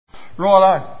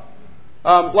Righto.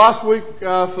 Last week,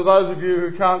 for those of you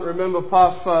who can't remember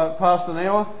past an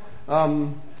hour,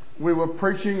 we were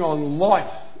preaching on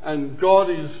light, and God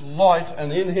is light,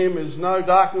 and in Him is no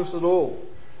darkness at all.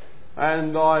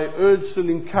 And I urged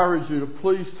and encourage you to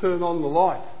please turn on the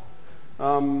light,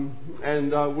 and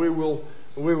we will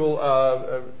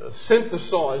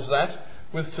synthesise that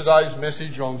with today's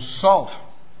message on salt.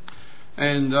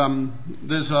 And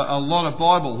there's a lot of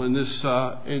Bible in this.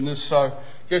 So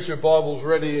get your Bibles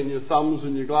ready and your thumbs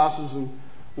and your glasses and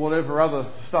whatever other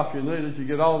stuff you need. As you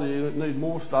get older, you need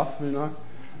more stuff, to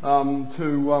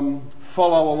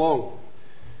follow along.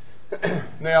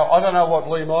 Now, I don't know what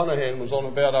Lee Monahan was on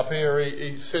about up here.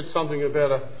 He said something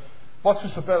about what's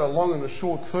this about a long and a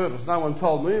short service? No one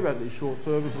told me about these short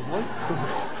services, Lee.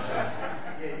 Yeah,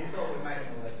 you thought we were making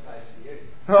all that space for you.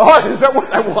 Oh, is that what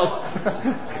that was?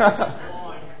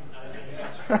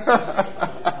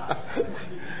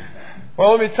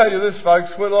 Well, let me tell you this,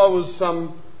 folks. When I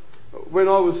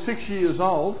was 6 years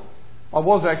old, I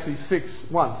was actually six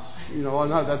once. I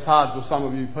know that's hard for some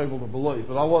of you people to believe,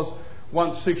 but I was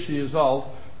once 6 years old,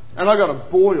 and I got a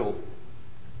boil.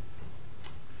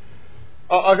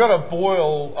 I got a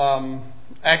boil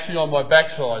actually on my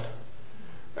backside,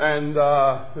 and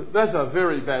that's a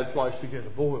very bad place to get a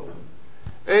boil.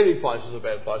 Any place is a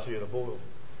bad place to get a boil.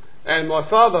 And my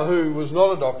father, who was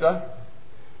not a doctor,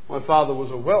 my father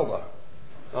was a welder.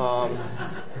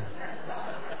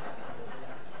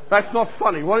 That's not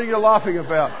funny. What are you laughing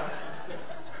about?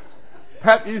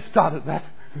 Pat, you started that.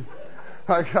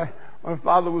 Okay. My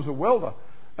father was a welder.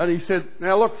 And he said,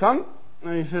 now look, son.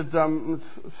 And he said, it's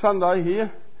Sunday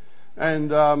here.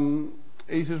 And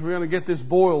he says, we're going to get this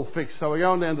boil fixed. So we're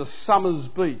going down to Summers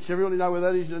Beach. Everybody know where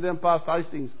that is? Down past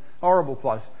Hastings. Horrible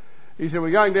place. He said,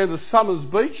 we're going down to Summers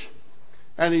Beach.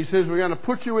 And he says, we're going to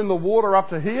put you in the water up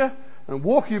to here and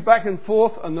walk you back and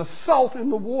forth, and the salt in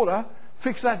the water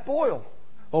fix that boil.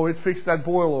 Oh, it fixed that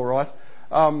boil all right.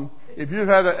 If you've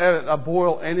had a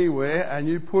boil anywhere and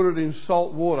you put it in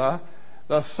salt water,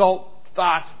 the salt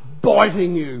starts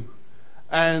biting you.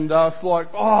 And it's like,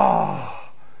 oh.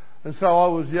 And so I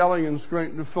was yelling and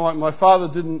screaming to find. My father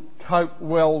didn't cope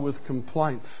well with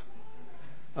complaints.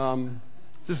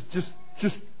 Just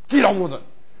get on with it,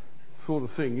 sort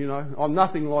of thing, I'm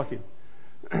nothing like him.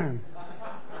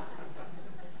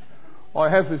 I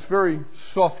have this very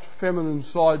soft, feminine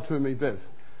side to me, Beth.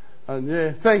 And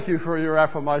yeah, thank you for your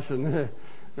affirmation.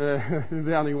 You're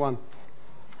the only one.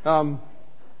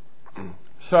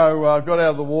 So I got out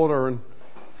of the water, and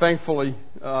thankfully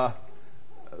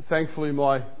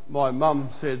my mum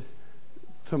said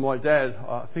to my dad,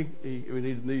 I think we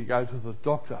need to go to the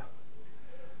doctor.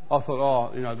 I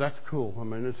thought, that's cool. I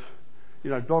mean, it's,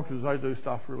 doctors, they do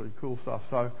stuff, really cool stuff.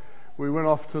 So we went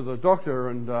off to the doctor,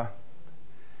 and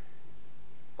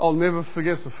I'll never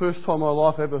forget the first time in my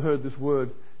life I ever heard this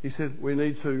word. He said, we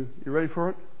need to, you ready for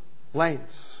it?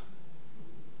 Lance.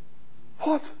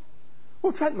 What?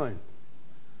 What's that mean?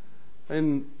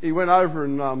 And he went over,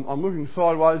 and I'm looking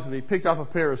sideways, and he picked up a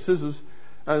pair of scissors,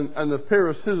 and the pair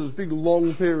of scissors, big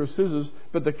long pair of scissors,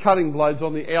 but the cutting blade's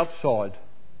on the outside.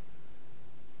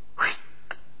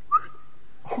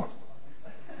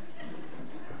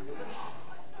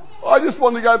 I just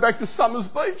want to go back to Summers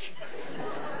Beach.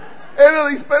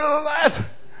 Anything's better than that.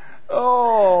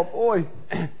 Oh boy.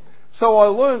 So I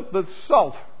learnt that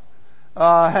salt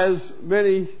has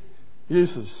many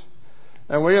uses.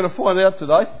 And we're going to find out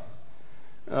today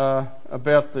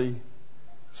about the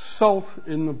salt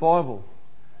in the Bible.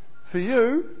 For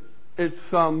you, it's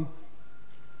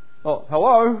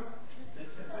hello?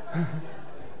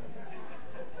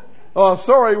 Oh,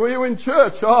 sorry, were you in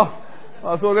church? Oh,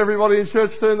 I thought everybody in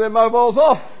church turned their mobiles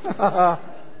off.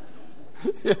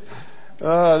 Yeah.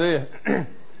 Oh dear.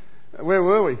 Where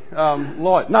were we?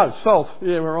 Light. No, salt.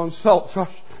 Yeah, we're on salt, Josh.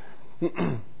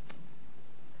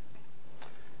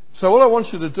 So what I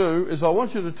want you to do is I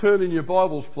want you to turn in your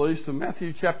Bibles, please, to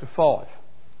Matthew chapter 5.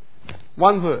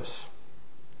 One verse.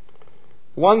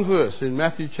 One verse in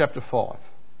Matthew chapter 5.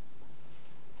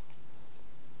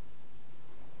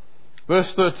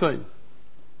 Verse 13.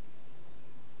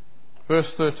 Verse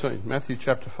 13, Matthew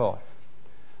chapter 5.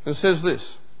 And it says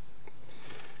this: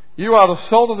 you are the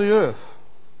salt of the earth,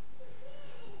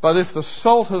 but if the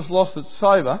salt has lost its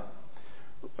savour,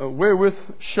 wherewith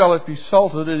shall it be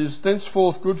salted? It is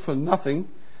thenceforth good for nothing,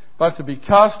 but to be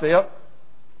cast out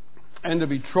and to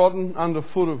be trodden under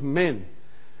foot of men.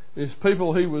 These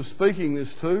people he was speaking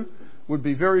this to would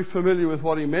be very familiar with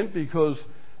what he meant, because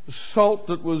salt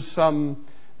that was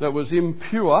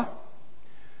impure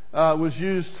was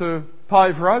used to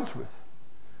pave roads with.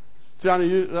 It's the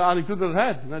only good that it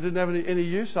had. They didn't have any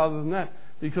use other than that.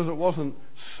 because it wasn't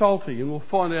salty. And we'll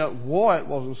find out why it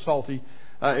wasn't salty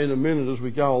in a minute as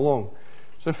we go along.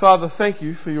 So, Father, thank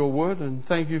you for your word, and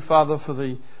thank you, Father, for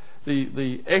the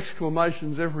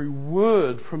exclamations, every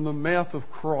word from the mouth of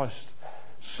Christ.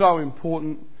 So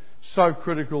important, so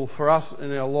critical for us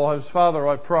in our lives. Father,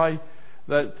 I pray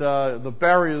that the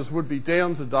barriers would be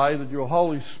down today, that your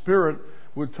Holy Spirit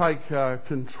would take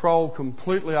control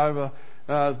completely over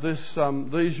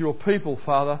these your people,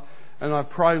 Father. And I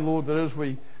pray, Lord, that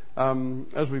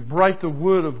as we break the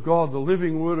Word of God, the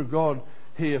living Word of God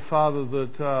here, Father,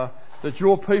 that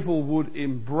your people would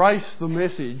embrace the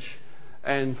message,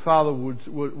 and Father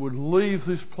would leave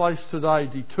this place today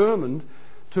determined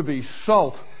to be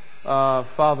salt,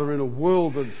 Father, in a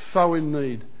world that's so in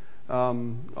need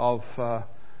of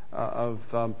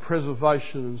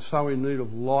preservation, and so in need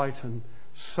of light, and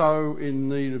so in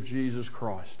need of Jesus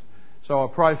Christ. So I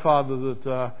pray, Father,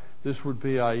 that this would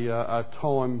be a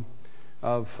time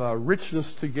of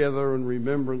richness together and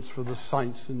remembrance for the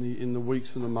saints in the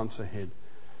weeks and the months ahead.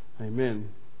 Amen.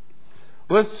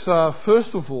 Let's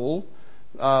first of all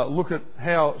look at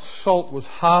how salt was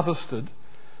harvested.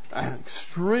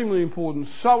 Extremely important.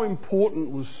 So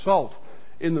important was salt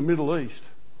in the Middle East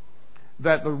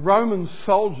that the Roman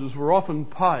soldiers were often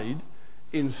paid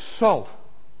in salt,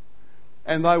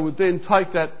 and they would then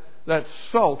take that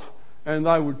salt and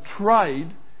they would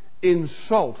trade in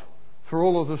salt for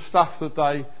all of the stuff that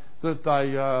they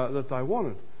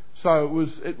wanted. So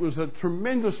it was a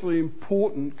tremendously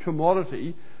important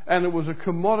commodity, and it was a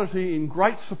commodity in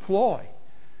great supply.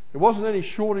 There wasn't any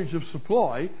shortage of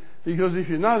supply, because if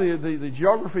you know the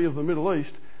geography of the Middle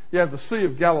East, you have the Sea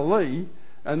of Galilee,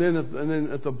 and then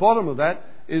at the bottom of that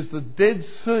is the Dead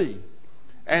Sea.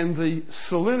 And the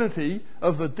salinity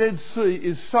of the Dead Sea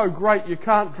is so great you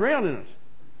can't drown in it.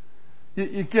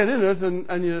 You get in it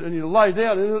and you lay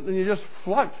down in it and you just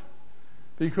float,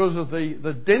 because of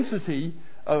the density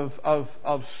of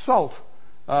salt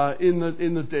in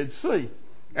the Dead Sea.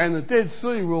 And the Dead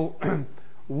Sea will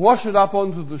wash it up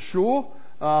onto the shore,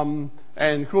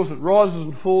 and of course it rises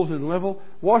and falls in level,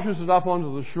 washes it up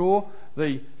onto the shore.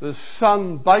 The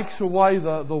sun bakes away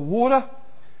the water,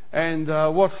 and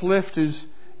what's left is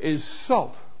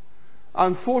salt.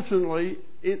 Unfortunately,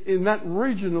 in that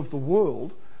region of the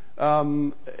world,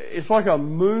 it's like a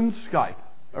moonscape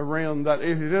around that.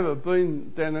 If you've ever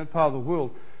been down that part of the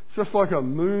world, it's just like a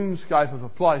moonscape of a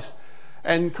place.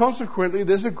 And consequently,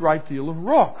 there's a great deal of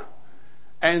rock.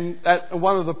 And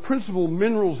one of the principal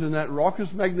minerals in that rock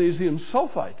is magnesium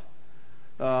sulfate.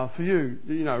 For you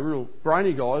real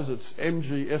brainy guys, it's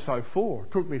MgSO4.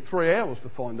 It took me 3 hours to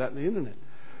find that on the internet.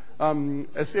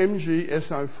 It's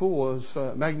MgSO4, it's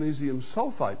magnesium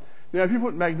sulfate. Now, if you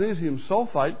put magnesium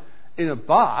sulfate in a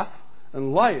bath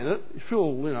and lay in it, you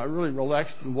feel really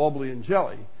relaxed and wobbly and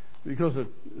jelly, because it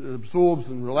absorbs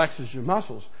and relaxes your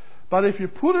muscles. But if you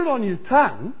put it on your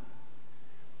tongue,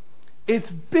 it's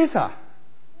bitter.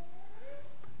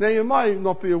 Now, you may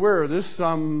not be aware of this. You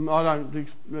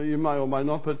may or may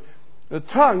not, but the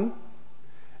tongue,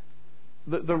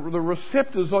 the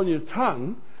receptors on your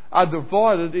tongue are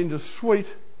divided into sweet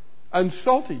and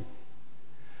salty.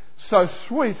 So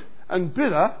sweet and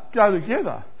bitter go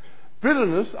together.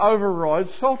 Bitterness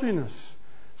overrides saltiness.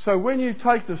 So when you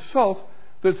take the salt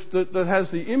that has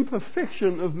the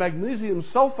imperfection of magnesium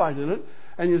sulfate in it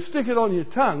and you stick it on your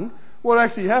tongue, what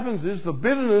actually happens is the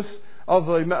bitterness of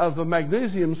the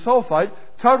magnesium sulfate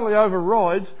totally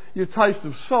overrides your taste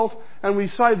of salt, and we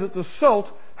say that the salt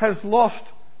has lost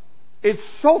its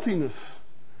saltiness.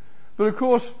 But of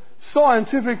course,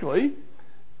 scientifically,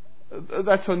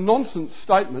 that's a nonsense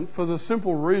statement, for the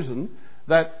simple reason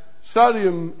that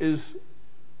sodium is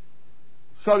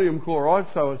sodium chloride,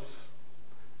 so it's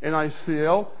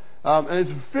NaCl, and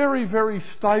it's very, very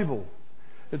stable.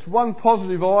 It's one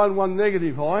positive ion, one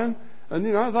negative ion, and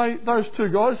those two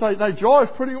guys, they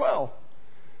jive pretty well,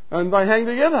 and they hang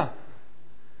together.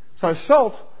 So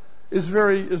salt is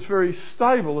very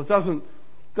stable. It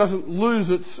doesn't lose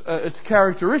its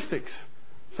characteristics,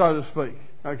 so to speak.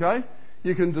 Okay,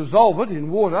 you can dissolve it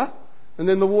in water, and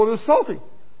then the water is salty.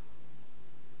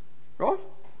 Right?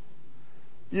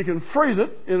 You can freeze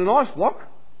it in an ice block,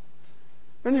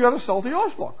 and you've got a salty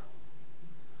ice block.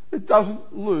 It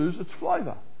doesn't lose its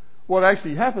flavour. What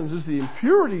actually happens is the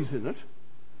impurities in it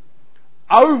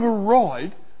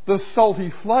override the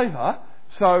salty flavour,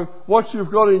 so what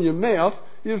you've got in your mouth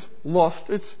is lost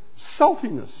its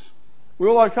saltiness. We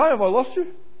all okay? Have I lost you?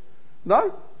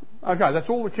 No? Okay, that's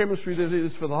all the chemistry there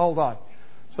is for the whole day.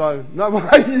 So, no,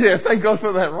 yeah, thank God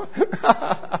for that, right?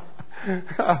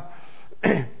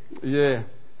 Yeah.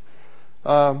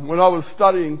 When I was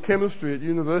studying chemistry at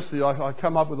university, I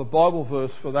come up with a Bible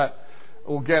verse for that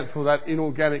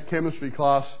inorganic chemistry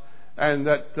class, and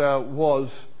that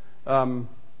was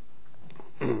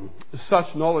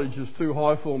such knowledge is too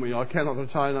high for me. I cannot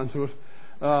attain unto it.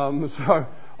 So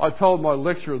I told my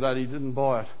lecturer that. He didn't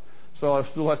buy it, so I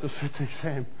still had to sit the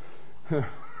exam.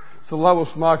 It's the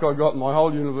lowest mark I got in my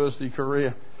whole university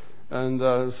career, and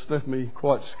it's left me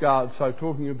quite scarred. So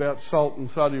talking about salt and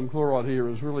sodium chloride here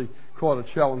is really quite a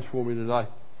challenge for me today.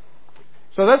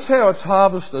 So that's how it's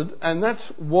harvested, and that's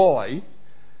why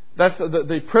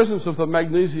the presence of the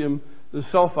magnesium, the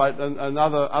sulfate, and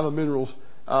other minerals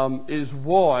is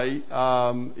why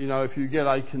if you get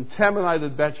a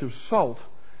contaminated batch of salt,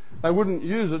 they wouldn't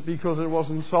use it because it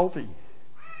wasn't salty.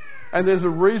 And there's a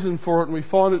reason for it, and we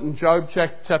find it in Job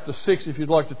chapter 6, if you'd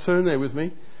like to turn there with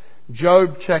me.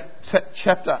 Job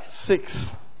chapter 6,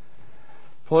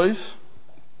 please.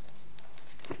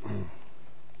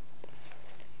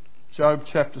 Job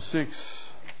chapter 6.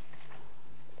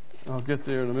 I'll get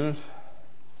there in a minute.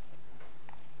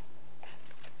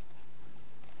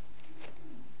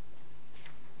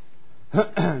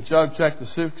 Job chapter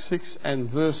 6 and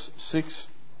verse 6.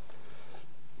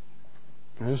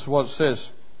 And this is what it says.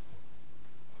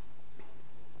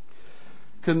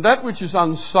 Can that which is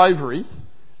unsavoury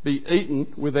be eaten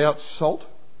without salt?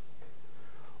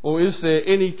 Or is there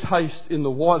any taste in the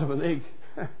white of an egg?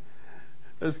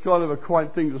 It's kind of a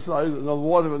quaint thing to say, that the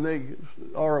white of an egg is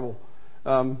horrible.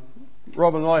 Rob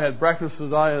and I had breakfast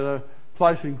today at a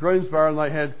place in Greensboro, and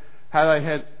they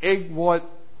had egg white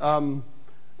omelette.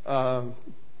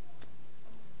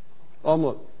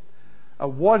 A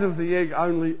white of the egg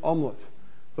only omelette.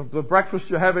 The breakfast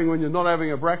you're having when you're not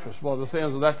having a breakfast, by the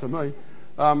sounds of that to me.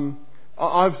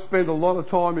 I've spent a lot of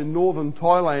time in northern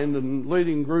Thailand and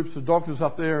leading groups of doctors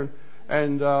up there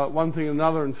and one thing and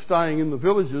another, and staying in the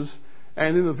villages.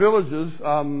 And in the villages,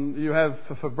 you have,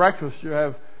 for breakfast, you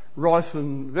have rice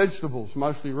and vegetables,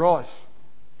 mostly rice.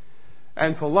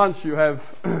 And for lunch, you have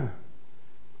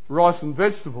rice and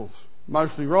vegetables,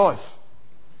 mostly rice.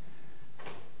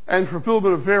 And for a little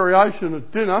bit of variation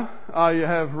at dinner, you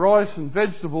have rice and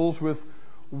vegetables with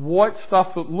white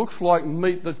stuff that looks like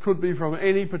meat that could be from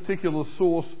any particular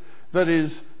source that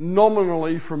is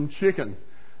nominally from chicken.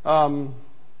 Who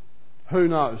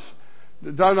knows?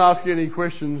 Don't ask any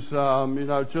questions.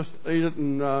 Just eat it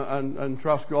and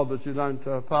trust God that you don't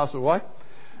pass away.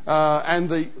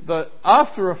 And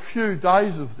after a few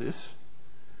days of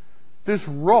this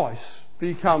rice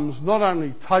becomes not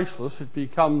only tasteless, it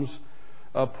becomes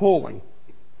appalling.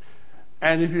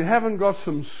 And if you haven't got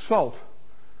some salt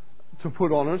to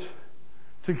put on it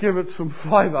to give it some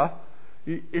flavour,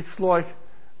 it's like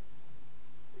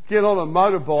get on a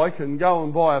motorbike and go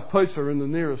and buy a pizza in the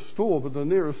nearest store, but the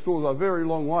nearest stores are a very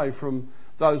long way from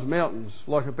those mountains,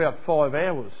 like about 5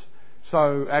 hours.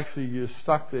 So actually you're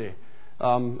stuck there.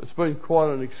 It's been quite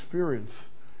an experience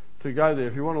to go there.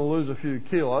 If you want to lose a few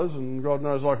kilos, and God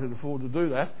knows I can afford to do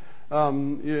that,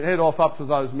 you head off up to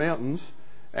those mountains,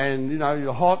 and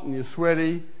you're hot and you're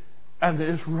sweaty, and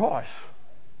there's rice.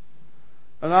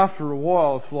 And after a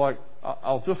while, it's like,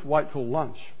 I'll just wait till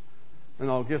lunch and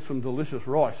I'll get some delicious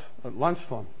rice at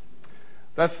lunchtime.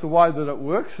 That's the way that it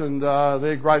works, and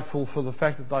they're grateful for the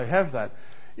fact that they have that.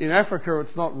 In Africa,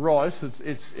 it's not rice,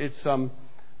 it's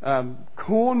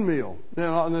cornmeal.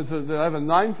 And they have a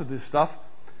name for this stuff,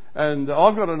 and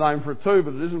I've got a name for it too,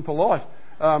 but it isn't polite.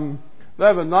 They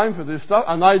have a name for this stuff,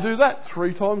 and they do that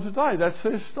 3 times a day. That's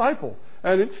their staple,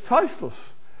 and it's tasteless.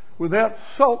 Without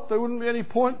salt, there wouldn't be any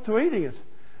point to eating it.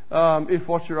 If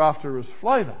what you're after is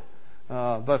flavour.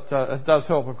 But it does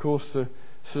help, of course, to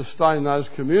sustain those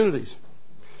communities.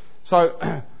 So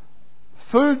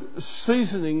food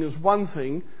seasoning is one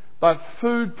thing, but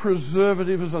food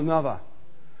preservative is another.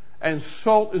 And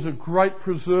salt is a great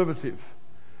preservative.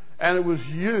 And it was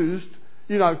used,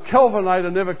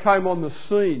 Kelvinator never came on the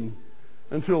scene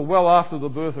until well after the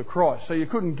birth of Christ. So you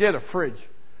couldn't get a fridge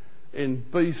in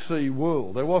BC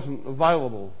world. It wasn't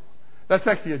available. That's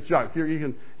actually a joke.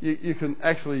 You can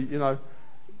actually,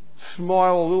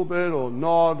 smile a little bit, or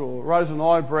nod, or raise an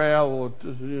eyebrow, or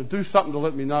do something to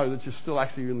let me know that you're still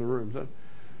actually in the room. So,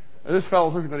 and this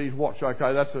fellow's looking at his watch.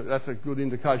 Okay, that's a good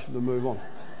indication to move on.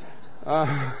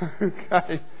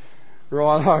 Okay,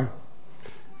 righto.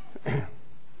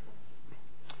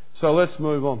 So let's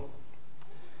move on.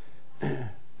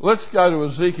 Let's go to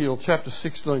Ezekiel chapter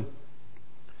 16.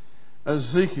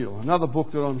 Ezekiel, another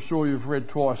book that I'm sure you've read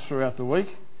twice throughout the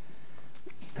week.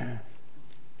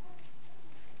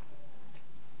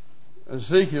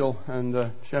 Ezekiel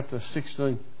and chapter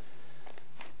 16.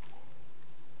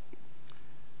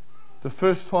 The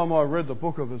first time I read the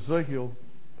book of Ezekiel,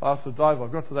 Pastor Dave, I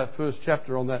got to that first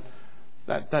chapter on that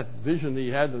vision he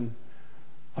had, and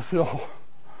I said, "Oh,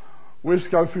 where's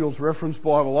Schofield's reference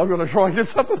Bible? I've got to try and get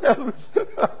something out of this."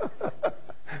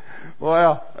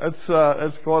 Wow,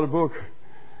 it's quite a book.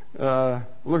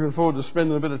 Looking forward to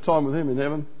spending a bit of time with him in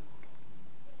heaven.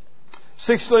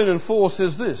 16:4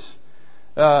 says this: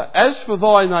 "As for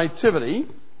thy nativity,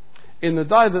 in the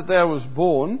day that thou was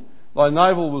born, thy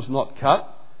navel was not cut,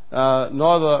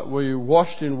 neither were you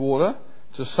washed in water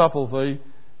to supple thee,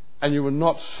 and you were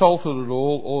not salted at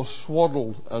all or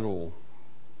swaddled at all."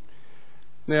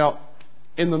 Now,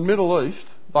 in the Middle East,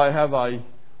 they have a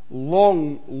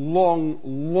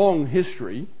long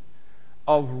history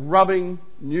of rubbing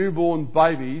newborn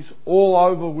babies all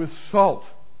over with salt.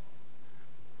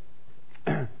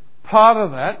 Part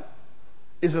of that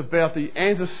is about the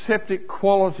antiseptic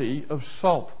quality of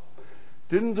salt.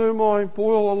 Didn't do my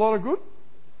boil a lot of good,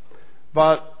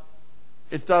 but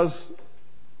it does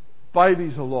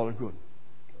babies a lot of good.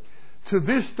 To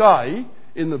this day,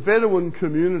 in the Bedouin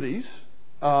communities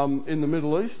in the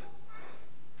Middle East,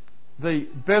 the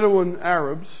Bedouin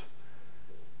Arabs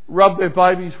rub their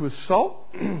babies with salt,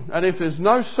 and if there's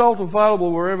no salt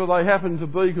available wherever they happen to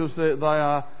be, because they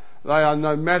are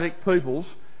nomadic peoples,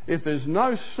 if there's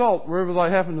no salt wherever they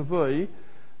happen to be,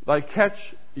 they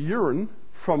catch urine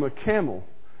from a camel,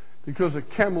 because a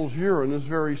camel's urine is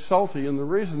very salty, and the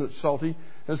reason it's salty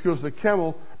is because the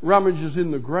camel rummages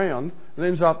in the ground and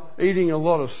ends up eating a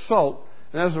lot of salt,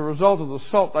 and as a result of the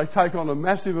salt they take on a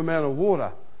massive amount of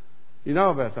water. You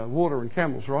know about that, water and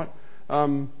camels, right?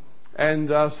 So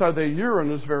their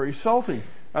urine is very salty,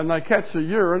 and they catch the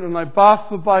urine and they bath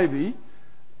the baby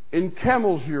in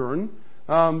camel's urine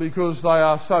because they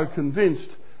are so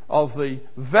convinced of the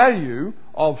value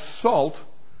of salt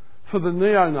for the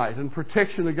neonate and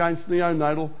protection against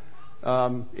neonatal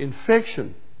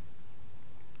infection.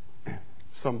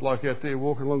 Some bloke out there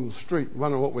walking along the street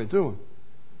wondering what we're doing.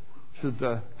 Should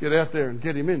get out there and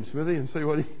get him in, Smithy, and see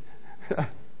what he...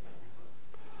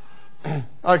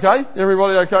 Okay,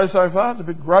 everybody okay so far? It's a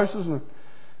bit gross, isn't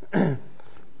it?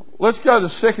 Let's go to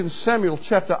 2 Samuel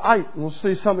chapter 8 and we'll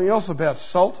see something else about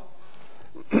salt.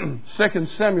 2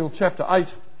 Samuel chapter 8.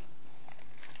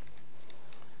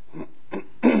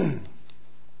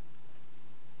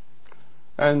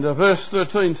 And verse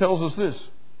 13 tells us this: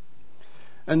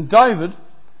 "And David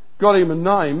got him a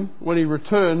name when he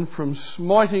returned from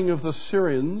smiting of the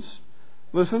Syrians,"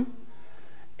 listen,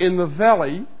 "in the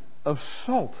valley of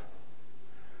Salt,"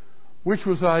 which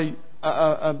was about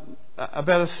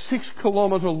a 6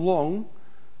 kilometre long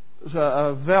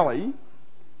valley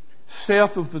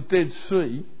south of the Dead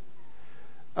Sea,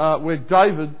 where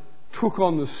David took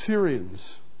on the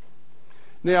Syrians.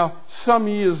 Now, some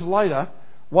years later,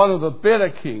 one of the better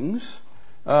kings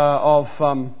of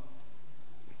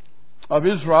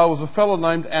Israel was a fellow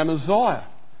named Amaziah.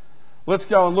 Let's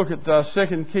go and look at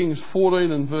 2 Kings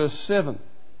 14 and verse 7.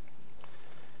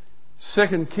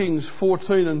 2 Kings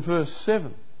 14 and verse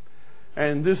 7.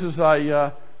 And this is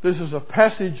a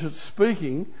passage that's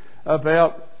speaking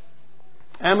about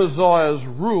Amaziah's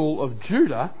rule of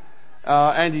Judah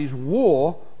and his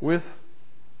war with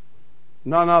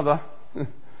none other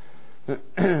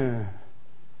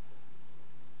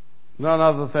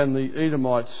than the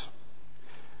Edomites.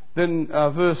 Then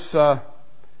verse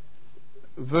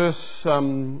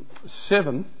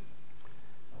 7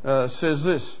 says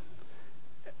this.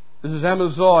 This is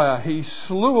Amaziah. "He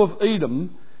slew of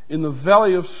Edom in the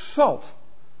valley of Salt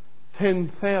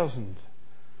 10,000.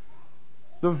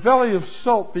 The valley of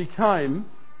Salt became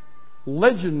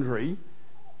legendary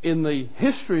in the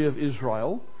history of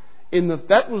Israel, in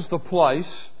that was the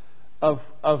place of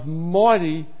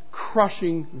mighty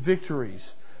crushing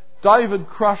victories. David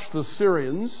crushed the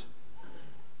Syrians,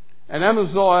 and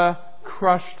Amaziah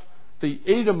crushed the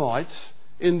Edomites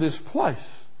in this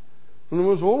place. And it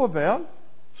was all about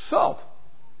salt.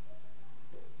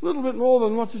 A little bit more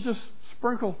than what you just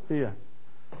sprinkle here.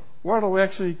 Why don't we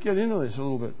actually get into this a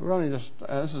little bit? We're only just,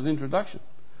 this is an introduction.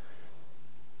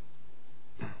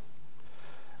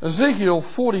 Ezekiel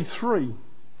 43.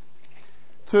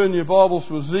 Turn your Bibles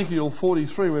to Ezekiel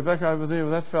 43. We're back over there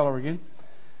with that fella again.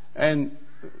 And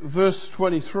verse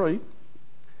 23.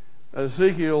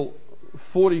 Ezekiel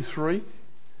 43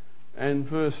 and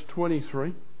verse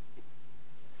 23.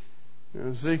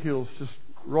 Now, Ezekiel's just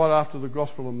right after the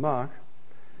Gospel of Mark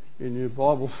in your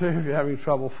Bibles there if you're having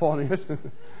trouble finding it.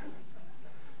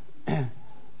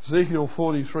 Ezekiel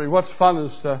 43. What's fun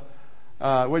is to,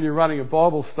 when you're running a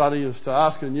Bible study, is to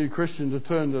ask a new Christian to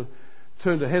turn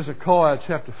to Hezekiah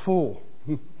chapter 4.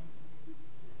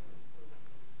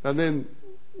 And then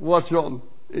watch on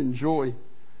in joy.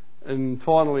 And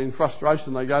finally, in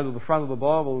frustration, they go to the front of the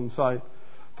Bible and say,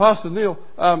 Pastor Neil,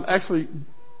 actually,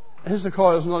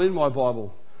 Hezekiah's not in my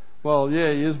Bible. Well,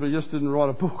 yeah, he is, but he just didn't write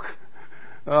a book.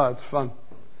 Oh, it's fun.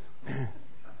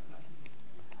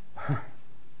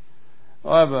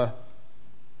 I have a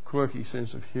quirky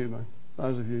sense of humour.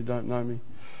 Those of you who don't know me.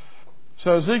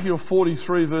 So Ezekiel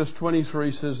 43 verse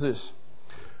 23 says this: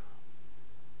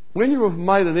 when you have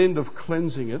made an end of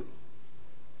cleansing it,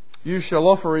 you shall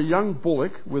offer a young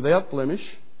bullock without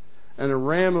blemish, and a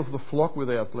ram of the flock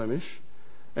without blemish,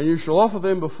 and you shall offer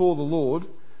them before the Lord,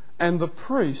 and the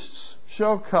priests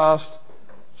shall cast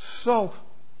salt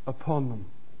upon them.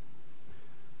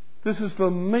 This is the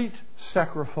meat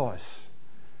sacrifice.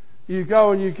 You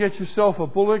go and you get yourself a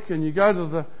bullock, and you go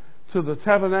to the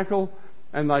tabernacle,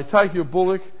 and they take your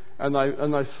bullock and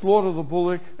they slaughter the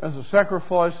bullock as a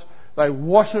sacrifice. They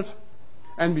wash it,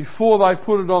 and before they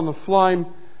put it on the flame,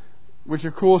 which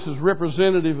of course is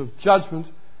representative of judgment,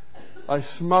 they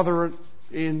smother it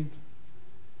in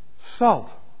salt,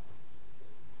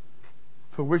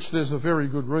 for which there's a very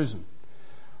good reason.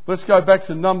 Let's go back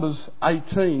to Numbers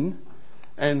 18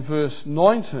 and verse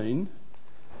 19,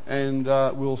 and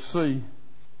we'll see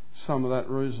some of that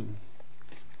reason.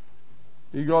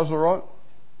 You guys all right?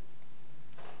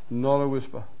 Not a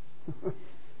whisper.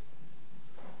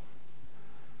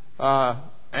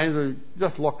 Andrew,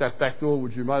 just lock that back door,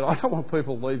 would you, mate? I don't want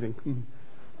people leaving.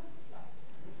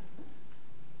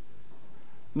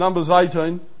 Numbers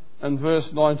 18 and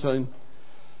verse 19.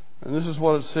 And this is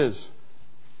what it says.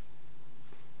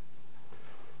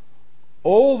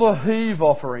 All the heave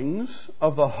offerings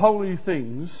of the holy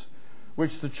things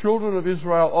which the children of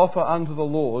Israel offer unto the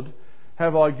Lord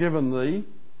have I given thee,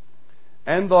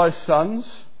 and thy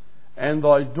sons and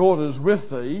thy daughters with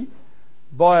thee,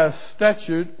 by a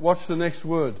statute. What's the next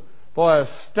word? By a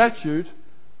statute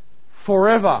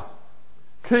forever.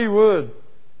 Key word.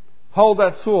 Hold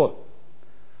that thought.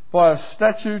 By a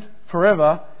statute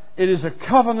forever. It is a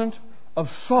covenant of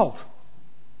salt.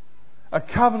 A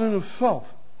covenant of salt.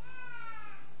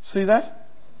 See that?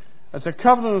 It's a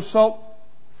covenant of salt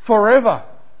forever.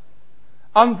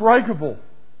 Unbreakable.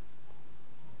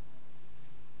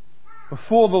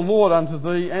 Before the Lord unto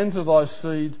thee and to thy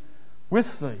seed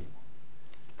with thee.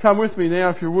 Come with me now,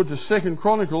 if you would, to 2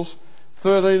 Chronicles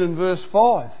 13 and verse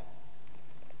 5.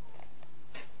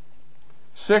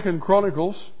 2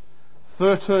 Chronicles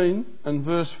 13 and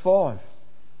verse 5.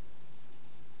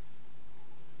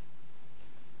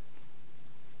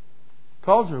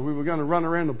 Told you we were going to run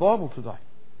around the Bible today.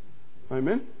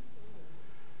 Amen.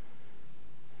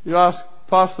 You ask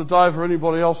Pastor Dave or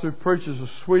anybody else who preaches, the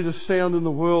sweetest sound in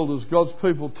the world is God's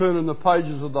people turning the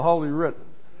pages of the Holy Writ.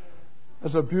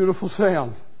 It's a beautiful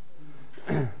sound.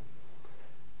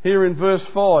 Here in verse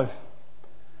 5.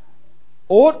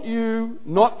 Ought you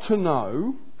not to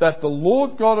know that the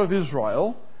Lord God of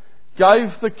Israel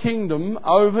gave the kingdom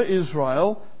over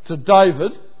Israel to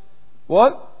David?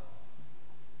 What?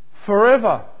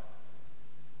 Forever.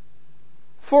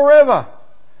 Forever.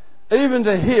 Even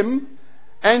to him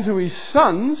and to his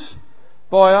sons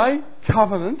by a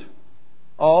covenant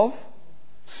of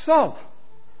salt.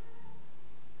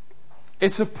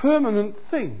 It's a permanent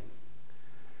thing.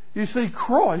 You see,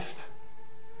 Christ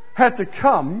had to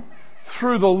come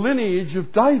through the lineage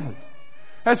of David.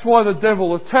 That's why the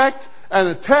devil attacked and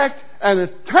attacked and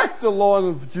attacked the line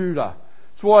of Judah.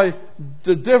 That's why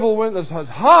the devil went as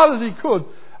hard as he could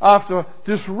after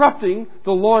disrupting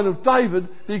the line of David,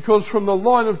 because from the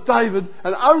line of David,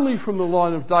 and only from the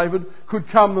line of David, could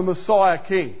come the Messiah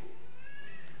King.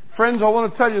 Friends, I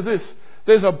want to tell you this.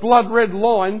 There's a blood-red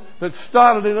line that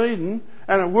started in Eden,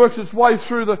 and it works its way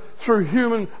through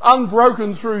human,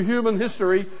 unbroken through human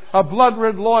history, a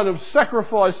blood-red line of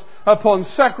sacrifice upon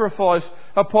sacrifice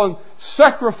upon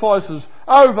sacrifices,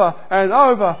 over and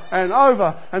over and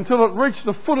over, until it reached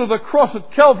the foot of the cross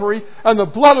at Calvary, and the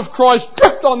blood of Christ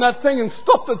dripped on that thing and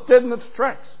stopped it dead in its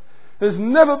tracks. There's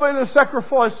never been a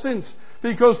sacrifice since,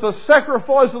 because the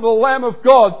sacrifice of the Lamb of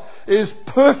God is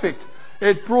perfect.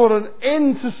 It brought an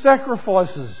end to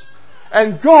sacrifices.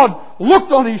 And God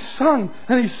looked on His Son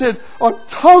and He said, I'm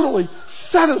totally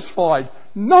satisfied.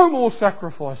 No more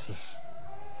sacrifices.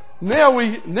 Now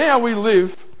we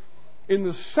live in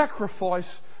the sacrifice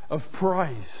of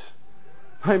praise.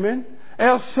 Amen?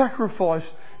 Our sacrifice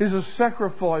is a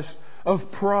sacrifice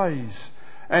of praise.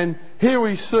 And here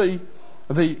we see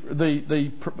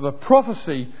the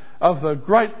prophecy of the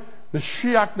great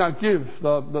Mashiach Nagiv,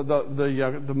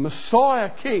 the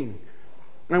Messiah King.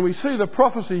 And we see the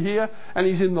prophecy here, and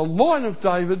he's in the line of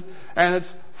David, and it's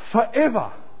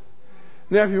forever.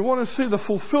 Now, if you want to see the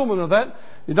fulfillment of that,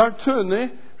 You don't turn there.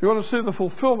 If you want to see the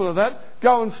fulfilment of that,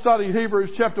 go and study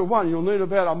Hebrews chapter 1. You'll need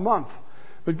about a month.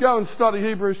 But go and study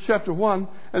Hebrews chapter 1,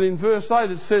 and in verse 8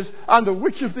 it says, under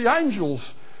which of the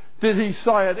angels did he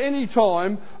say at any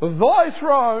time, thy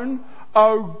throne,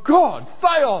 O God,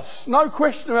 Theos, no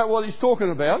question about what he's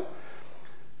talking about,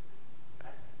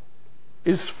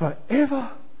 is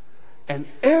forever and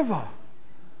ever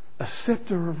a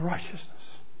scepter of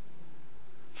righteousness.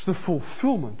 It's the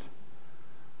fulfilment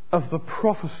of the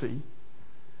prophecy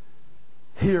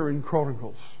here in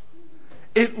Chronicles.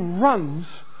 It runs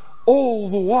all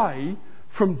the way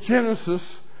from Genesis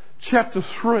chapter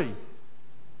 3.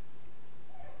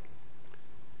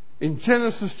 In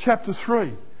Genesis chapter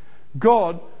 3,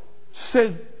 God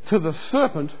said to the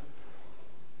serpent,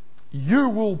 you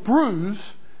will bruise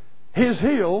his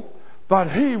heel, but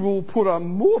he will put a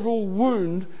mortal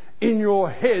wound in your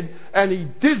head. And he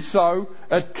did so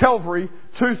at Calvary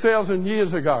 2,000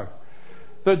 years ago.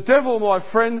 The devil, my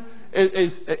friend,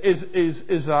 is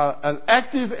an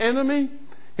active enemy.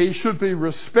 He should be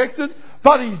respected,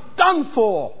 but he's done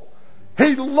for.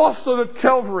 He lost it at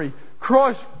Calvary.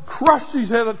 Christ crushed his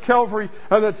head at Calvary,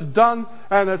 and it's done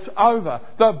and it's over.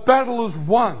 The battle is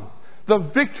won. The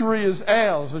victory is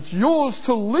ours. It's yours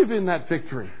to live in that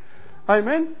victory.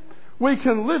 Amen? We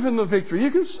can live in the victory.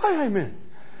 You can say amen.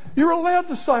 You're allowed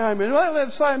to say amen. Are you allowed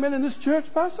to say amen in this church,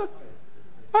 Pastor?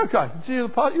 Okay.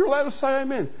 You're allowed to say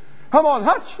amen. Come on,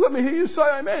 Hutch, let me hear you say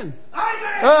amen.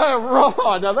 Amen! Oh,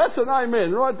 right. Now that's an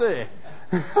amen right there.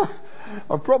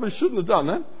 I probably shouldn't have done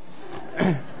that.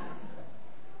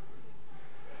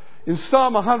 In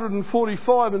Psalm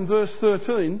 145 and verse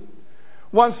 13,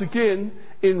 once again,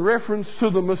 in reference to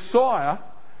the Messiah,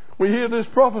 we hear this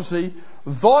prophecy,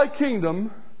 thy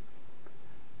kingdom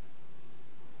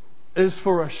is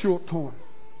for a short time.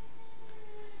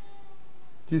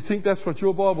 Do you think that's what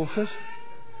your Bible says?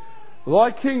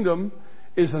 Thy kingdom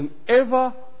is an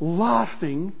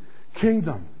everlasting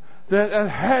kingdom that it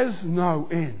has no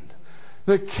end.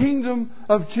 The kingdom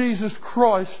of Jesus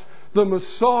Christ, the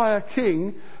Messiah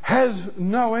King, has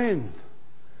no end.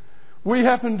 We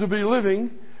happen to be living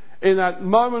in that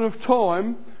moment of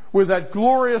time with that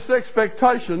glorious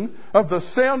expectation of the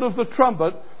sound of the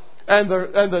trumpet and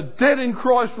the dead in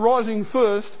Christ rising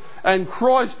first, and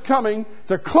Christ coming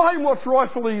to claim what's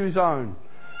rightfully his own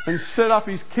and set up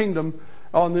his kingdom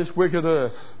on this wicked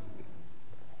earth.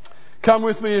 Come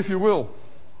with me if you will,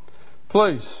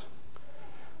 please.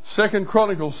 2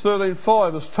 Chronicles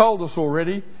 13:5 has told us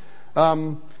already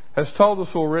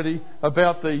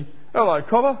about the... Hello,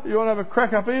 Cobber. You want to have a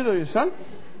crack up here, do you, son?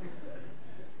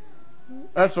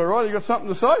 That's all right. You got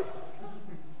something to say?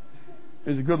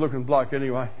 He's a good-looking bloke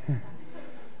anyway.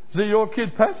 Is he your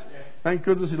kid, Pat? Yeah. Thank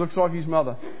goodness he looks like his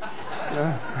mother.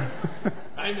 Yeah.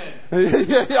 Amen.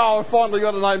 Yeah, I finally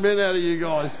got an amen out of you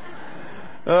guys.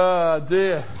 Oh,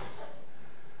 dear.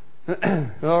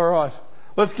 All right.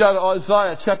 Let's go to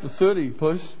Isaiah chapter 30,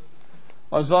 please.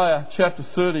 Isaiah chapter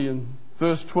 30 and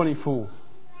verse 24.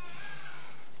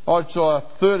 Isaiah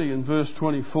 30 and verse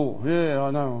 24. Yeah,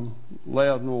 I know, I'm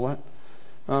loud and all that.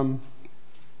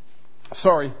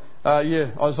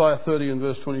 Isaiah 30 and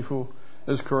verse 24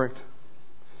 is correct.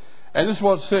 And this is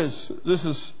what it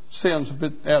says. Sounds a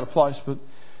bit out of place, but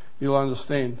you'll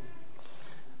understand.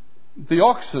 The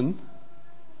oxen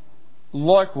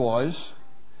likewise,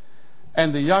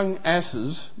 and the young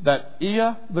asses that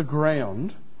ear the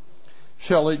ground,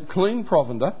 shall eat clean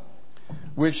provender,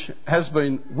 which has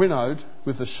been winnowed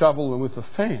with the shovel and with the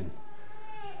fan.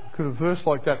 Could a verse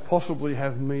like that possibly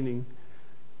have meaning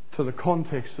to the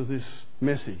context of this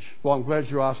message? Well, I'm glad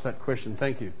you asked that question.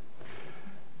 Thank you.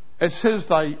 It says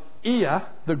they ear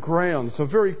the ground. It's a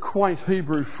very quaint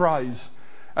Hebrew phrase.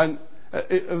 And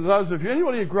those of you,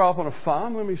 anybody who grew up on a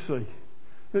farm, let me see.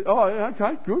 Oh,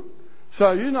 okay, good.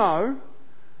 So you know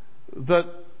that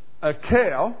a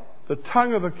cow, the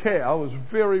tongue of a cow is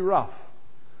very rough.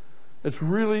 It's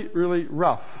really, really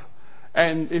rough.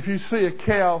 And if you see a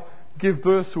cow give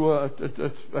birth to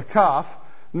a calf,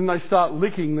 and then they start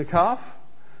licking the calf,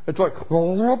 it's like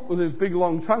with a big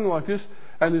long tongue like this,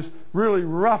 and this really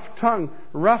rough tongue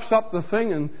roughs up the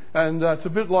thing, and it's a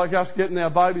bit like us getting our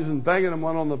babies and banging them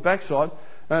one on the backside,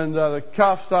 and the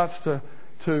calf starts to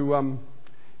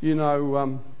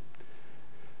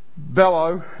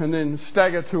bellow and then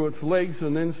stagger to its legs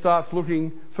and then starts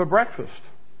looking for breakfast.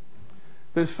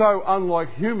 They're so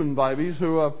unlike human babies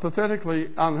who are pathetically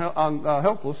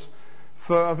helpless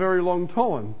for a very long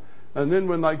time. And then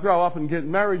when they grow up and get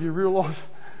married, you realise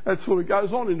that sort of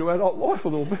goes on into adult life a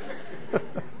little bit.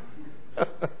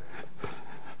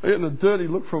 I'm getting a dirty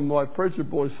look from my preacher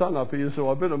boy's son up here, so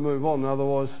I better move on.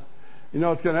 Otherwise, you know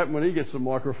what's going to happen when he gets the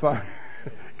microphone.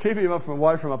 Keep him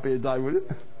away from up here, Dave, will you?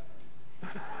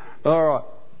 All right.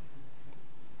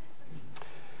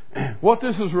 What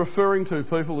this is referring to,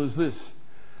 people, is this,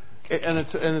 and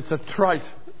it's a trait.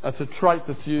 It's a trait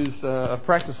that's used, a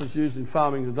practice that's used in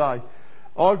farming today.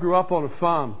 I grew up on a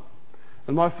farm,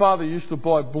 and my father used to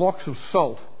buy blocks of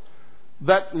salt,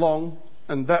 that long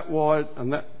and that wide,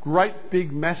 and that great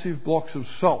big massive blocks of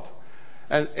salt.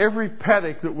 And every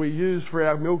paddock that we used for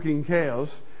our milking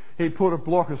cows, he put a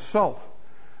block of salt,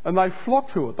 and they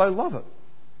flock to it. They love it.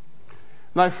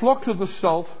 And they flock to the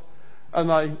salt, and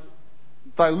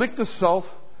they lick the salt.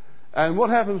 And what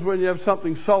happens when you have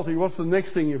something salty? What's the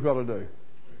next thing you've got to do?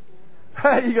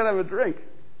 Hey, you've got to have a drink.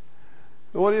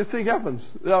 What do you think happens?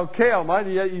 The old cow,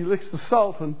 mate, he licks the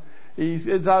salt and he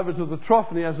heads over to the trough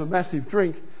and he has a massive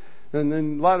drink. And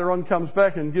then later on comes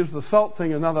back and gives the salt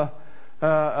thing another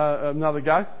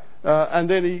go. And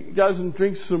then he goes and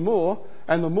drinks some more.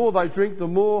 And the more they drink, the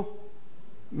more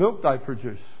milk they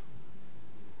produce.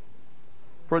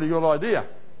 Pretty good idea.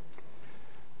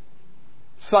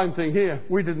 Same thing here.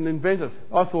 We didn't invent it.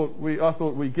 I thought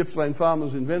we Gippsland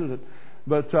farmers invented it.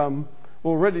 But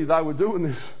already they were doing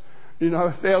this,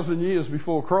 1,000 years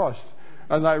before Christ.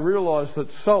 And they realised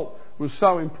that salt was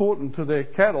so important to their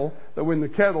cattle that when the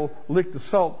cattle licked the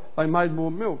salt, they made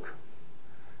more milk.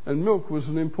 And milk was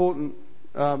an important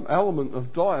element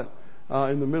of diet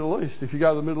in the Middle East. If you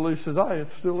go to the Middle East today, it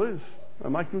still is. They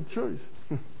make good cheese.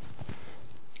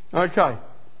 Okay.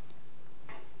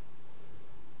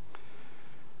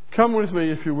 Come with me,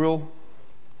 if you will.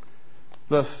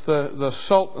 The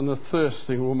salt and the thirst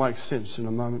thing will make sense in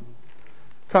a moment.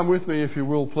 Come with me, if you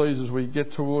will, please, as we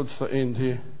get towards the end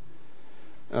here.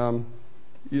 The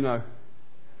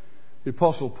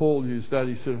Apostle Paul used that.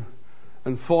 He said,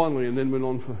 and finally, and then went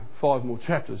on for 5 more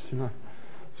chapters,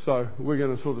 So we're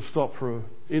going to sort of stop for an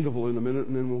interval in a minute,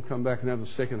 and then we'll come back and have the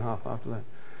second half after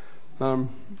that.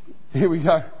 Here we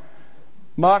go.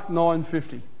 Mark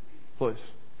 9:50, please.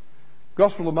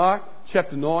 Gospel of Mark,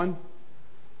 chapter 9,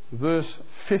 verse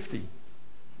 50.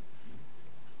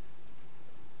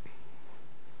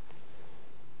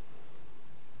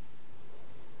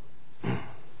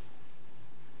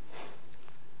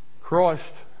 Christ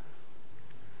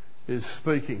is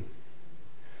speaking.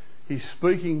 He's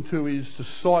speaking to his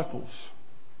disciples.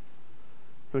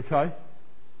 Okay?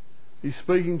 He's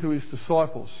speaking to his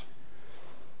disciples.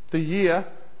 The year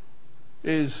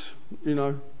is,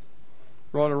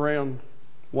 right around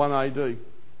 1 AD.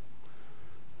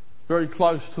 Very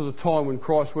close to the time when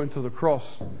Christ went to the cross.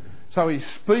 So he's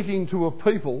speaking to a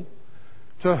people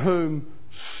to whom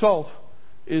salt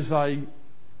is a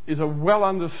well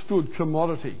understood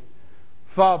commodity.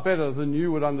 Far better than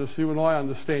you and I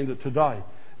understand it today.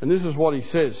 And this is what he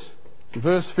says.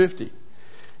 Verse 50.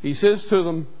 He says to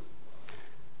them,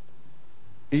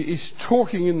 he's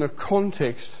talking in the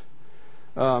context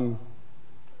of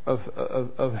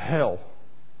hell.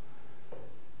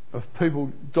 Of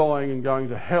people dying and going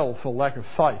to hell for lack of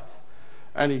faith.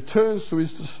 And he turns to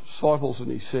his disciples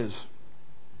and he says,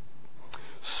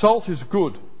 salt is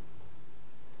good.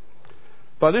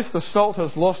 But if the salt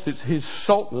has lost his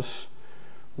saltness,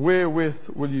 wherewith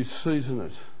will you season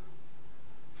it?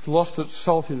 It's lost its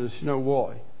saltiness. You know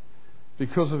why?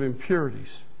 Because of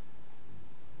impurities.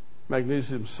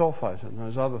 Magnesium sulfate and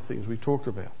those other things we talked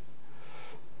about.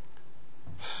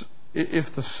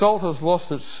 If the salt has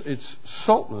lost its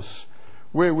saltness,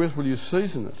 wherewith will you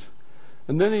season it?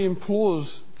 And then he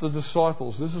implores the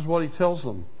disciples, this is what he tells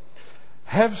them.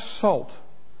 Have salt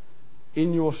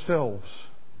in yourselves.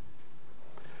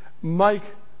 Make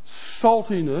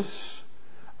saltiness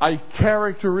a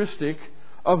characteristic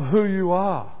of who you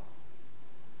are.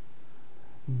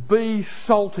 Be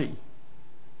salty,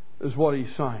 is what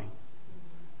he's saying.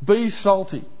 Be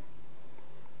salty.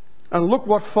 And look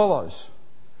what follows.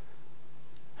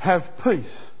 Have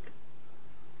peace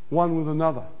one with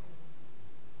another.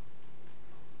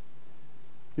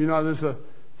 There's a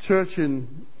church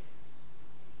in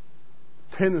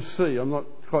Tennessee, I'm not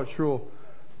quite sure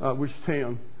which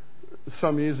town,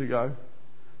 some years ago,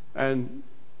 and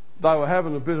they were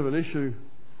having a bit of an issue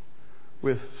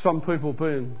with some people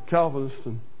being Calvinist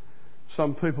and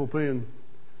some people being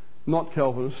not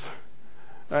Calvinist.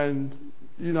 And,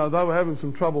 they were having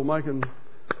some trouble making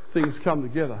things come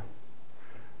together.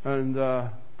 And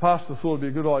pastor thought it'd be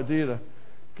a good idea to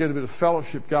get a bit of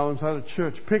fellowship going, so had a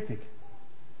church picnic.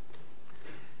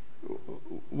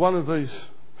 One of these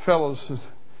fellas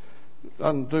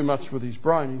doesn't do much with his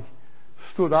brain.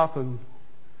 He stood up and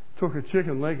took a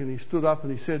chicken leg and he stood up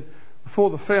and he said,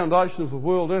 before the foundation of the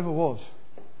world ever was,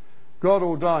 God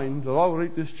ordained that I would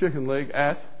eat this chicken leg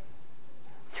at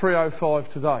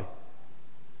 3:05 today.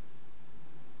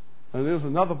 And there was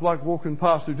another bloke walking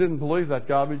past who didn't believe that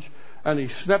garbage, and he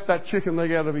snapped that chicken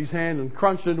leg out of his hand and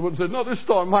crunched into it and said, "Not this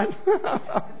time, mate."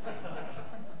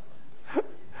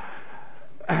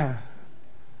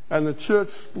 And the church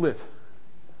split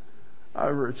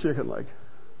over a chicken leg.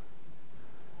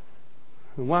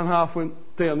 And one half went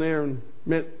down there and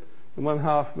met, and one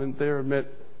half went there and met.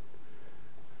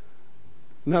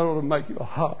 And that ought to make your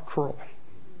heart cry.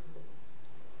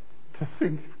 To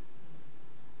think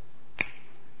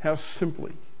how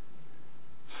simply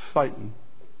Satan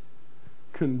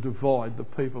can divide the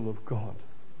people of God.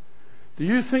 Do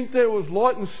you think there was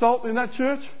light and salt in that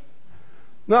church?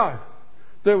 No.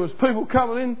 There was people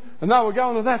coming in and they were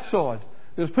going to that side.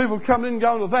 There's people coming in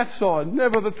going to that side.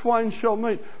 Never the twain shall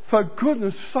meet. For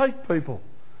goodness sake, people.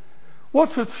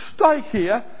 What's at stake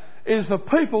here is the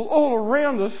people all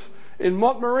around us in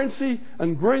Montmorency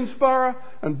and Greensborough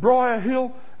and Briar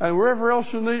Hill and wherever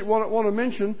else you want to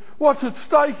mention. What's at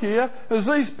stake here is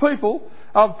these people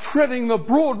are treading the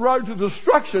broad road to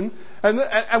destruction,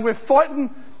 and we're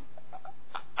fighting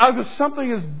over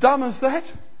something as dumb as that.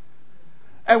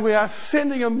 And we are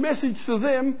sending a message to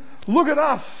them. Look at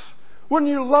us.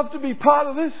 Wouldn't you love to be part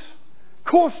of this? Of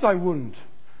course they wouldn't.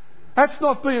 That's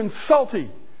not being salty.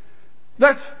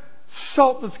 That's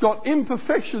salt that's got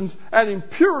imperfections and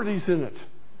impurities in it.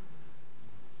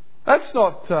 That's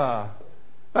not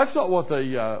what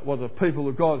the people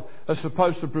of God are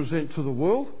supposed to present to the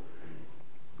world.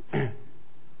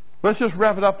 Let's just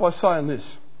wrap it up by saying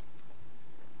this.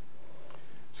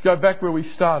 Let's go back where we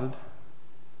started.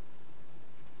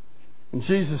 And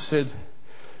Jesus said,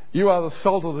 "You are the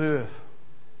salt of the earth."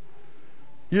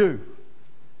 You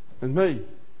and me.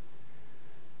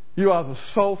 You are the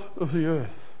salt of the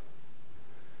earth.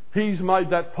 He's made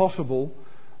that possible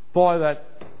by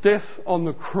that death on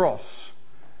the cross.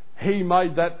 He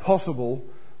made that possible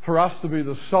for us to be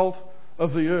the salt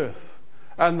of the earth.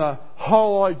 And the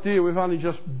whole idea, we've only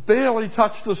just barely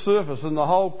touched the surface and the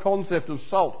whole concept of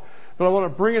salt. But I want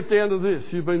to bring it down to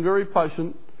this. You've been very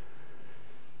patient.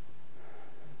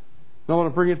 I want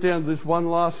to bring it down to this one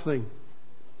last thing.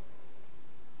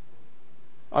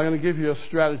 I'm going to give you a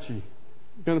strategy.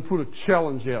 I'm going to put a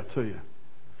challenge out to you.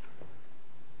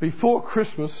 Before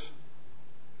Christmas,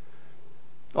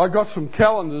 I got some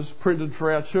calendars printed for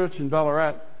our church in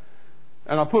Ballarat,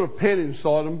 and I put a pen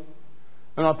inside them,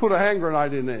 and I put a hand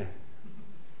grenade in there,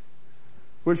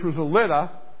 which was a letter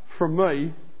from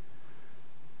me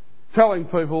telling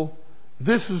people,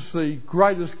 this is the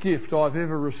greatest gift I've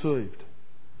ever received.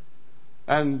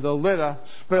 And the letter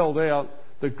spelled out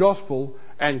the gospel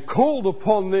and called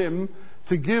upon them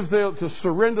to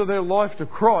surrender their life to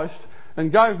Christ,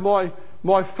 and gave my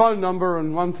phone number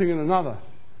and one thing and another.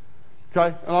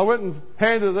 Okay, and I went and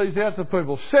handed these out to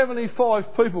people.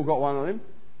 75 people got one of them.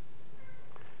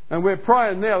 And we're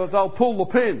praying now that they'll pull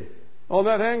the pin on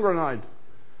that hand grenade.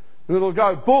 And it'll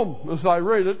go boom as they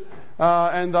read it,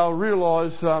 and they'll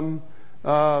realise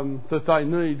that they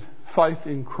need faith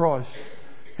in Christ.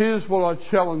 Here's what I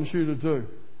challenge you to do.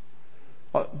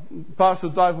 Pastor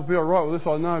Dave will be all right with this,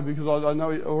 I know, because I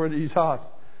know already his heart.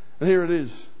 And here it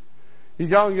is. You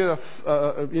go and get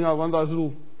one of those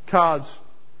little cards,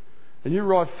 and you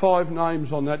write 5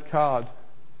 names on that card.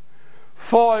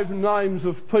 5 names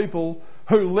of people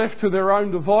who, left to their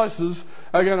own devices,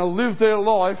 are going to live their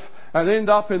life and end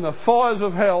up in the fires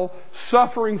of hell,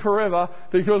 suffering forever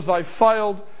because they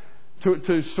failed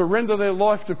to surrender their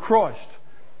life to Christ.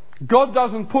 God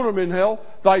doesn't put them in hell.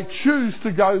 They choose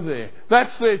to go there.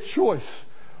 That's their choice.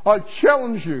 I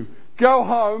challenge you, go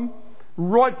home,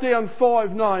 write down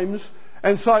 5 names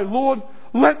and say, Lord,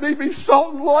 let me be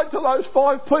salt and light to those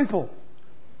 5 people.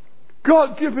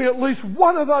 God, give me at least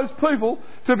one of those people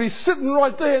to be sitting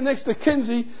right there next to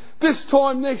Kenzie this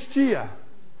time next year.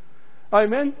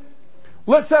 Amen?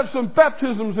 Let's have some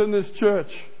baptisms in this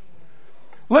church.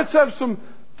 Let's have some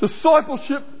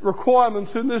discipleship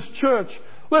requirements in this church.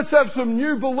 Let's have some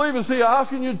new believers here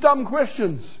asking you dumb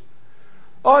questions.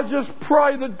 I just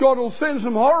pray that God will send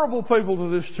some horrible people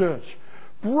to this church.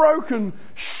 Broken,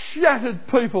 shattered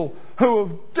people who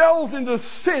have delved into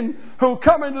sin, who will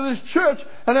come into this church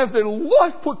and have their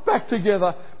life put back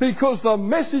together because the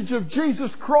message of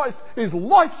Jesus Christ is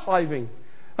life-saving.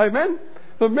 Amen?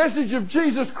 The message of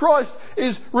Jesus Christ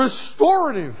is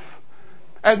restorative.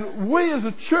 And we as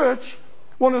a church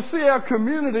want to see our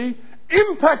community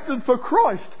impacted for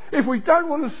Christ. If we don't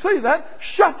want to see that,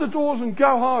 shut the doors and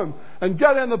go home and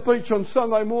go down the beach on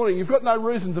Sunday morning. You've got no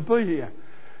reason to be here.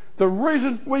 The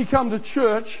reason we come to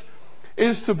church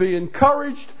is to be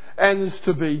encouraged, and is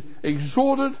to be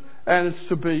exhorted, and it's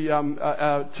to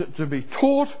be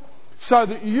taught, so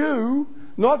that you,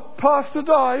 not Pastor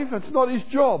Dave, it's not his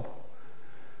job.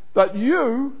 that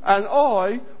you and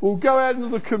I will go out into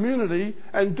the community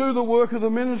and do the work of the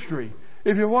ministry.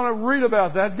 If you want to read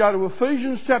about that, go to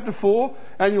Ephesians chapter 4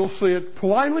 and you'll see it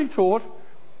plainly taught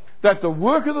that the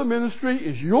work of the ministry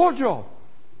is your job.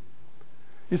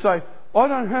 You say, I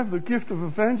don't have the gift of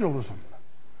evangelism.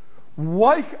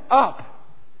 Wake up.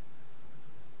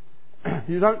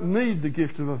 You don't need the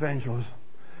gift of evangelism.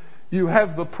 You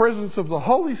have the presence of the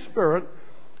Holy Spirit,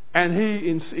 and He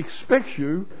expects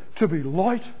you to be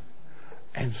light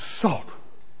and salt.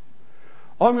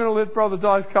 I'm going to let Brother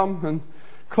Dave come and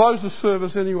close the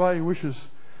service any way he wishes.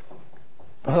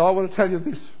 But I want to tell you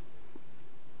this.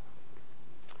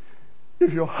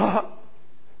 If your heart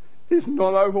is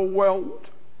not overwhelmed,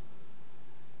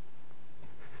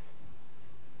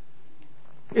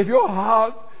 if your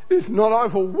heart is not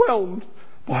overwhelmed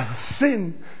by the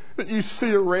sin that you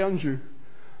see around you,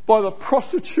 by the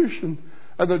prostitution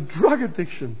and the drug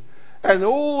addiction and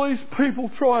all these people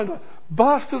trying to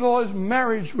bastardise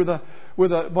marriage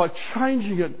by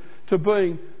changing it to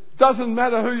being, doesn't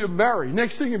matter who you marry,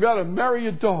 next thing you're about to marry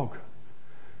a dog.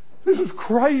 This is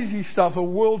crazy stuff. The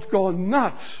world's gone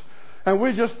nuts. And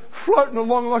we're just floating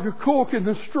along like a cork in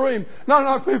the stream.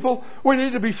 No, people, we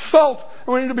need to be salt,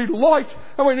 and we need to be light,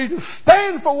 and we need to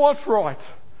stand for what's right.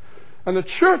 And the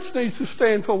church needs to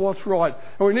stand for what's right.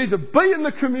 And we need to be in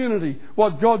the community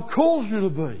what God calls you to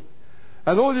be.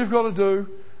 And all you've got to do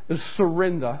is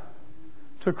surrender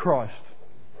to Christ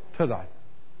today.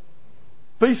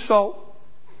 Be salt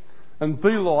and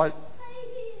be light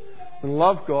and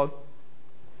love God.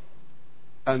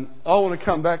 And I want to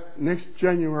come back next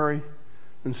January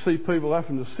and see people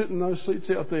having to sit in those seats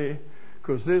out there,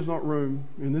 because there's not room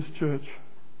in this church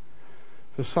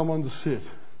for someone to sit.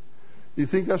 You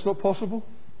think that's not possible?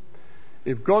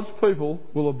 If God's people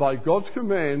will obey God's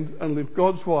command and live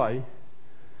God's way,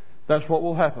 that's what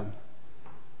will happen.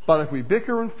 But if we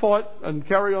bicker and fight and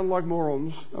carry on like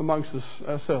morons amongst us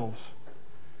ourselves,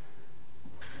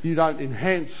 you don't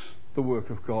enhance the work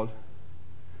of God.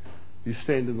 You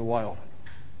stand in the way of it.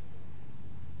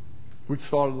 Which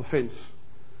side of the fence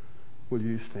will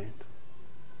you stand?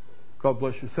 God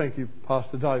bless you. Thank you,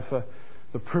 Pastor Dave, for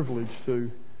the privilege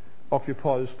to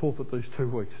occupy this pulpit these 2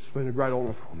 weeks. It's been a great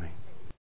honour for me.